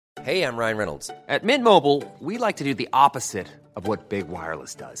Hey, I'm Ryan Reynolds. At Mint Mobile, we like to do the opposite of what Big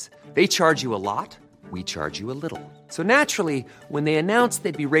Wireless does. They charge you a lot, we charge you a little. So naturally, when they announced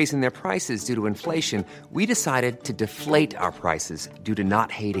they'd be raising their prices due to inflation, we decided to deflate our prices due to not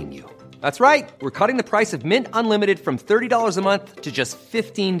hating you. That's right. We're cutting the price of Mint Unlimited from $30 a month to just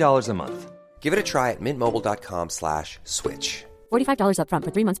 $15 a month. Give it a try at mintmobile.com/switch. $45 up front for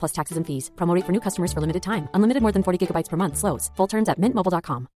 3 months plus taxes and fees. Promo rate for new customers for limited time. Unlimited more than 40 gigabytes per month. Slows full terms at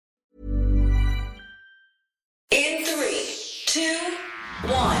mintmobile.com. In 3, 2,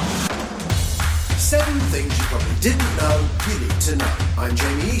 1. 7 things you probably didn't know you need to know. I'm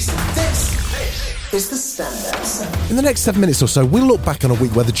Jamie East, and this is the Standout 7. In the next 7 minutes or so, we'll look back on a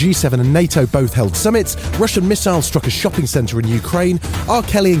week where the G7 and NATO both held summits, Russian missiles struck a shopping centre in Ukraine, R.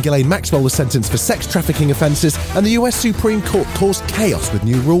 Kelly and Ghislaine Maxwell were sentenced for sex trafficking offences, and the US Supreme Court caused chaos with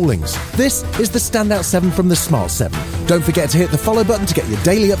new rulings. This is the Standout 7 from the Smart 7. Don't forget to hit the follow button to get your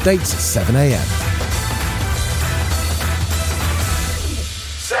daily updates at 7 a.m.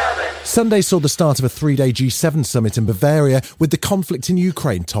 Sunday saw the start of a 3-day G7 summit in Bavaria, with the conflict in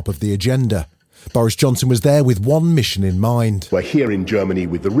Ukraine top of the agenda. Boris Johnson was there with one mission in mind. We're here in Germany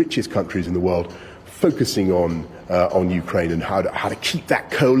with the richest countries in the world, focusing on Ukraine and how to keep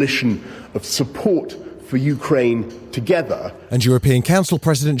that coalition of support for Ukraine together. And European Council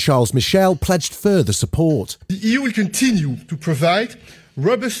President Charles Michel pledged further support. The EU will continue to provide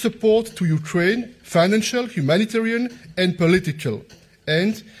robust support to Ukraine, financial, humanitarian and political.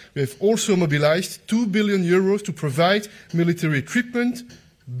 And we have also mobilized €2 billion to provide military equipment,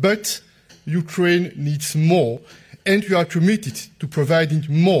 but Ukraine needs more, and we are committed to providing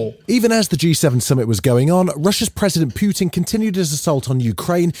more. Even as the G7 summit was going on, Russia's President Putin continued his assault on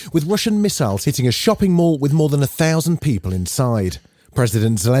Ukraine, with Russian missiles hitting a shopping mall with more than 1,000 people inside.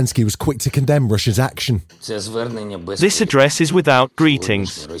 President Zelensky was quick to condemn Russia's action. This address is without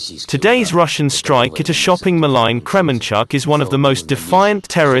greetings. Today's Russian strike at a shopping mall in Kremenchuk is one of the most defiant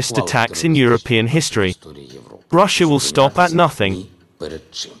terrorist attacks in European history. Russia will stop at nothing.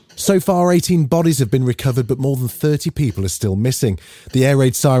 So far, 18 bodies have been recovered, but more than 30 people are still missing. The air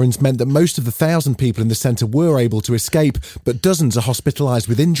raid sirens meant that most of the 1,000 people in the centre were able to escape, but dozens are hospitalised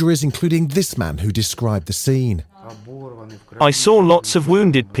with injuries, including this man who described the scene. I saw lots of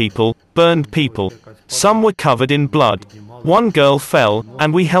wounded people, burned people. Some were covered in blood. One girl fell,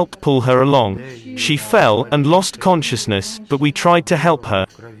 and we helped pull her along. She fell and lost consciousness, but we tried to help her.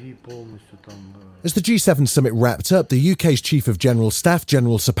 As the G7 summit wrapped up, the UK's Chief of General Staff,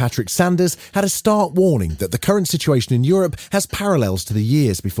 General Sir Patrick Sanders, had a stark warning that the current situation in Europe has parallels to the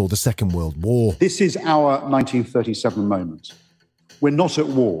years before the Second World War. This is our 1937 moment. We're not at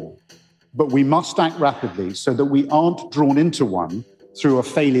war, but we must act rapidly so that we aren't drawn into one through a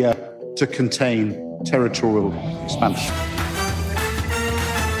failure to contain territorial expansion.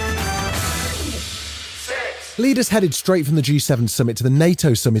 Leaders headed straight from the G7 summit to the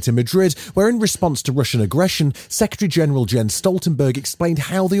NATO summit in Madrid, where in response to Russian aggression, Secretary-General Jens Stoltenberg explained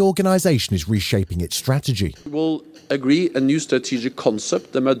how the organisation is reshaping its strategy. We'll agree a new strategic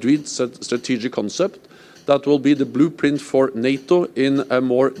concept, the Madrid strategic concept, that will be the blueprint for NATO in a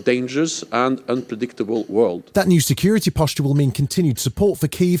more dangerous and unpredictable world. That new security posture will mean continued support for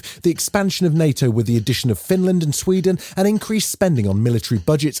Kyiv, the expansion of NATO with the addition of Finland and Sweden, and increased spending on military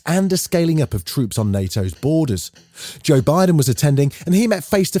budgets and a scaling up of troops on NATO's borders. Joe Biden was attending, and he met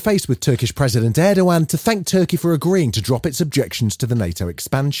face-to-face with Turkish President Erdogan to thank Turkey for agreeing to drop its objections to the NATO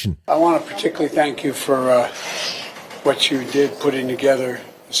expansion. I want to particularly thank you for what you did putting together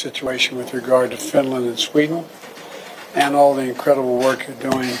situation with regard to Finland and Sweden, and all the incredible work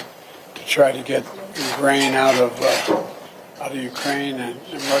you're doing to try to get grain out of Ukraine and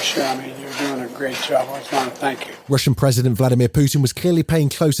Russia. I mean, you're doing a great job. I just want to thank you. Russian President Vladimir Putin was clearly paying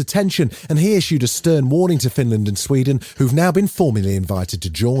close attention, and he issued a stern warning to Finland and Sweden, who've now been formally invited to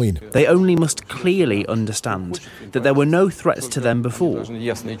join. They only must clearly understand that there were no threats to them before.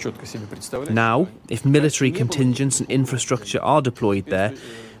 Now, if military contingents and infrastructure are deployed there,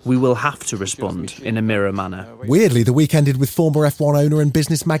 we will have to respond in a mirror manner. Weirdly, the week ended with former F1 owner and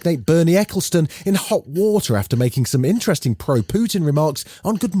business magnate Bernie Ecclestone in hot water after making some interesting pro-Putin remarks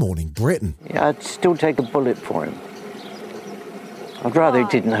on Good Morning Britain. Yeah, I'd still take a bullet for him. I'd rather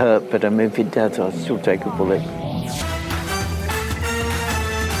it didn't hurt, but if it does, I'd still take a bullet.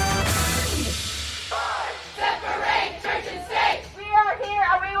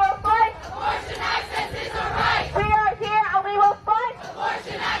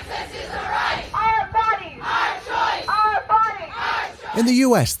 In the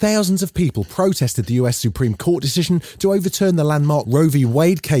US, thousands of people protested the US Supreme Court decision to overturn the landmark Roe v.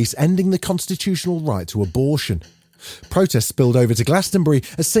 Wade case ending the constitutional right to abortion. Protests spilled over to Glastonbury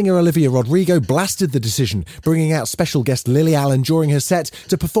as singer Olivia Rodrigo blasted the decision, bringing out special guest Lily Allen during her set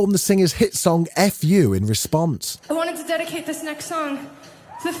to perform the singer's hit song F You in response. I wanted to dedicate this next song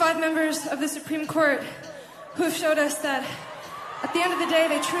to the 5 members of the Supreme Court who have showed us that at the end of the day,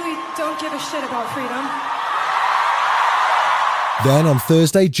 they truly don't give a shit about freedom. Then on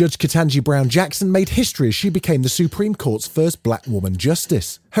Thursday, Judge Ketanji Brown Jackson made history as she became the Supreme Court's first black woman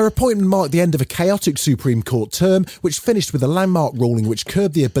justice. Her appointment marked the end of a chaotic Supreme Court term, which finished with a landmark ruling which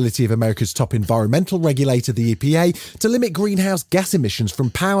curbed the ability of America's top environmental regulator, the EPA, to limit greenhouse gas emissions from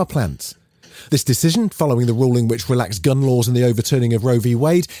power plants. This decision, following the ruling which relaxed gun laws and the overturning of Roe v.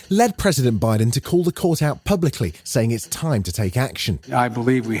 Wade, led President Biden to call the court out publicly, saying it's time to take action. I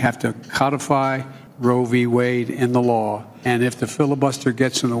believe we have to codify Roe v. Wade in the law. And if the filibuster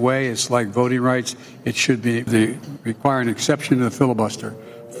gets in the way, it's like voting rights. It should be they require an exception to the filibuster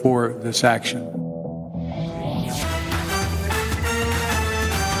for this action.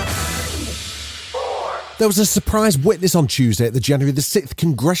 There was a surprise witness on Tuesday at the January the 6th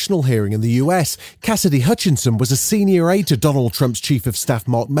congressional hearing in the US. Cassidy Hutchinson was a senior aide to Donald Trump's chief of staff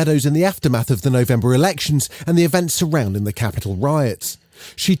Mark Meadows in the aftermath of the November elections and the events surrounding the Capitol riots.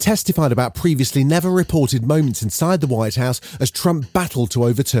 She testified about previously never reported moments inside the White House as Trump battled to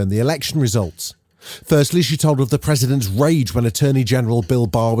overturn the election results. Firstly, she told of the president's rage when Attorney General Bill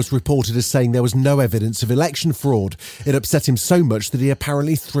Barr was reported as saying there was no evidence of election fraud. It upset him so much that he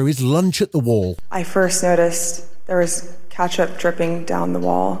apparently threw his lunch at the wall. I first noticed there was ketchup dripping down the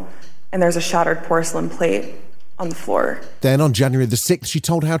wall and there's a shattered porcelain plate on the floor. Then on January the 6th, she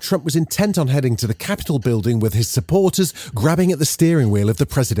told how Trump was intent on heading to the Capitol building with his supporters grabbing at the steering wheel of the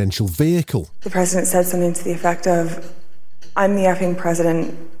presidential vehicle. The president said something to the effect of, "I'm the effing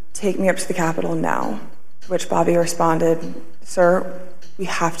president. Take me up to the Capitol now," to which Bobby responded, "Sir, we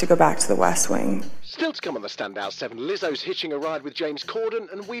have to go back to the West Wing." Still to come on the Standout 7, Lizzo's hitching a ride with James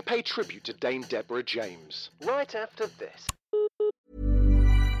Corden, and we pay tribute to Dame Deborah James. Right after this.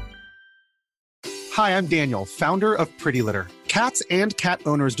 Hi, I'm Daniel, founder of Pretty Litter. Cats and cat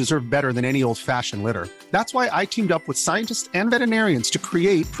owners deserve better than any old-fashioned litter. That's why I teamed up with scientists and veterinarians to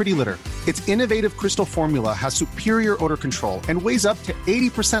create Pretty Litter. Its innovative crystal formula has superior odor control and weighs up to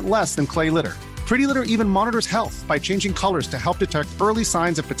 80% less than clay litter. Pretty Litter even monitors health by changing colors to help detect early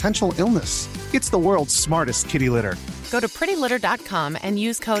signs of potential illness. It's the world's smartest kitty litter. Go to prettylitter.com and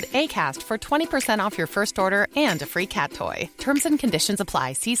use code ACAST for 20% off your first order and a free cat toy. Terms and conditions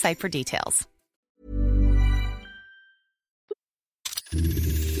apply. See site for details.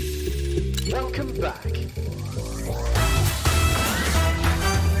 Welcome back.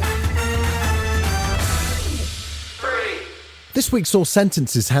 This week saw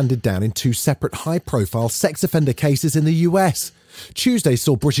sentences handed down in 2 separate high-profile sex offender cases in the US. Tuesday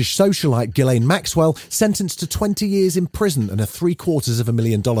saw British socialite Ghislaine Maxwell sentenced to 20 years in prison and a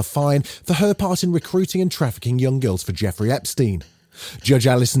 $750,000 fine for her part in recruiting and trafficking young girls for Jeffrey Epstein. Judge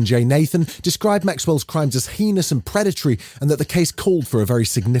Alison J. Nathan described Maxwell's crimes as heinous and predatory and that the case called for a very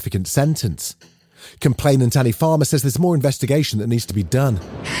significant sentence. Complainant Annie Farmer says there's more investigation that needs to be done.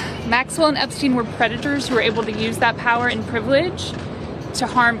 Maxwell and Epstein were predators who were able to use that power and privilege to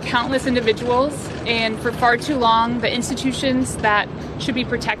harm countless individuals, and for far too long, the institutions that should be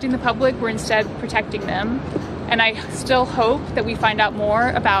protecting the public were instead protecting them. And I still hope that we find out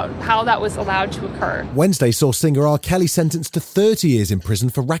more about how that was allowed to occur. Wednesday saw singer R. Kelly sentenced to 30 years in prison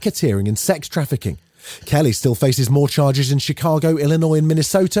for racketeering and sex trafficking. Kelly still faces more charges in Chicago, Illinois and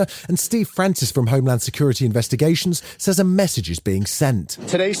Minnesota, and Steve Francis from Homeland Security Investigations says a message is being sent.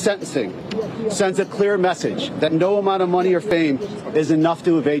 Today's sentencing sends a clear message that no amount of money or fame is enough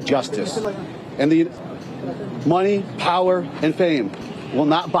to evade justice. And the money, power, and fame will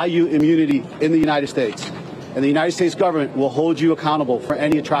not buy you immunity in the United States. And the United States government will hold you accountable for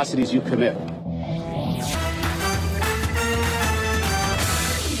any atrocities you commit.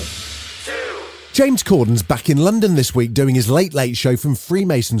 James Corden's back in London this week doing his Late Late Show from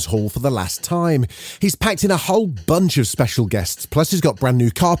Freemasons Hall for the last time. He's packed in a whole bunch of special guests, plus he's got brand new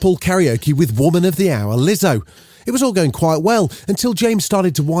carpool karaoke with Woman of the Hour, Lizzo. It was all going quite well until James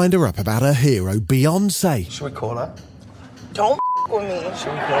started to wind her up about her hero, Beyonce. Should we call her? Don't with me.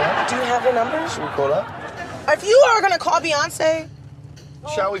 Should we call her? Do you have her number? Should we call her? If you are going to call Beyonce...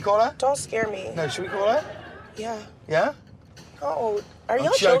 Shall we call her? Don't scare me. No, should we call her? Yeah. Yeah? Oh, are I'm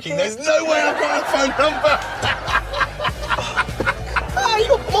y'all joking. There's no way I've got her phone number. Ah,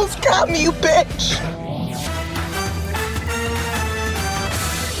 you almost got me, you bitch.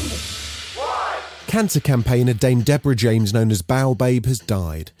 Cancer campaigner Dame Deborah James, known as Bowel Babe, has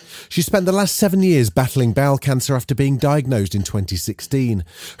died. She spent the last 7 years battling bowel cancer after being diagnosed in 2016.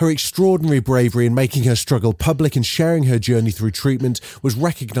 Her extraordinary bravery in making her struggle public and sharing her journey through treatment was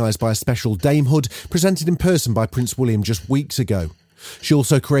recognised by a special Damehood presented in person by Prince William just weeks ago. She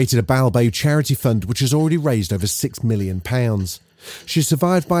also created a Bowel Babe charity fund which has already raised over £6 million. She's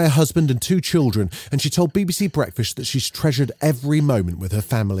survived by her husband and 2 children, and she told BBC Breakfast that she's treasured every moment with her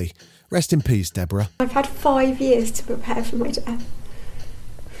family. Rest in peace, Deborah. I've had 5 years to prepare for my death.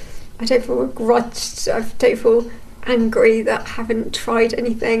 I don't feel grudged, I don't feel angry that I haven't tried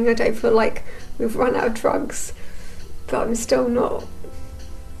anything, I don't feel like we've run out of drugs, but I'm still not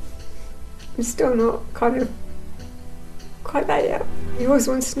kind of quite there yet. You always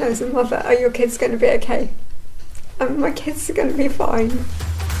want to know as a mother, are your kids going to be okay? And my kids are going to be fine.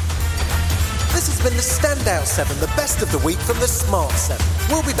 This has been the Standout 7, the best of the week from the Smart 7.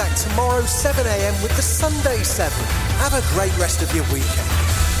 We'll be back tomorrow, 7 a.m. with the Sunday 7. Have a great rest of your weekend.